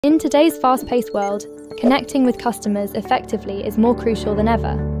In today's fast-paced world, connecting with customers effectively is more crucial than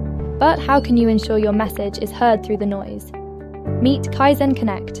ever. But how can you ensure your message is heard through the noise? Meet Kaizen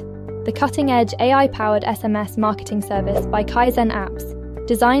Connect, the cutting-edge AI-powered SMS marketing service by Kaizen Apps,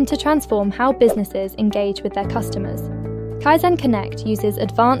 designed to transform how businesses engage with their customers. Kaizen Connect uses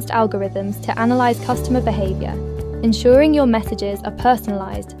advanced algorithms to analyze customer behavior, ensuring your messages are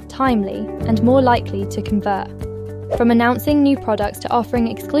personalized, timely, and more likely to convert. From announcing new products to offering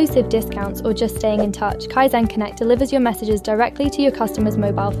exclusive discounts or just staying in touch, Kaizen Connect delivers your messages directly to your customers'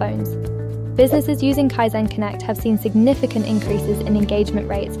 mobile phones. Businesses using Kaizen Connect have seen significant increases in engagement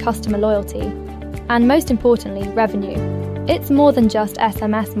rates, customer loyalty, and most importantly, revenue. It's more than just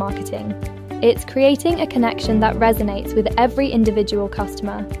SMS marketing. It's creating a connection that resonates with every individual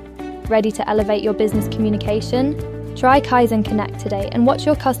customer. Ready to elevate your business communication? Try Kaizen Connect today and watch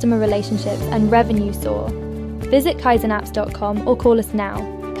your customer relationships and revenue soar. Visit kaizenapps.com or call us now.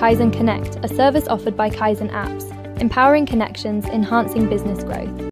 Kaizen Connect, a service offered by Kaizen Apps, empowering connections, enhancing business growth.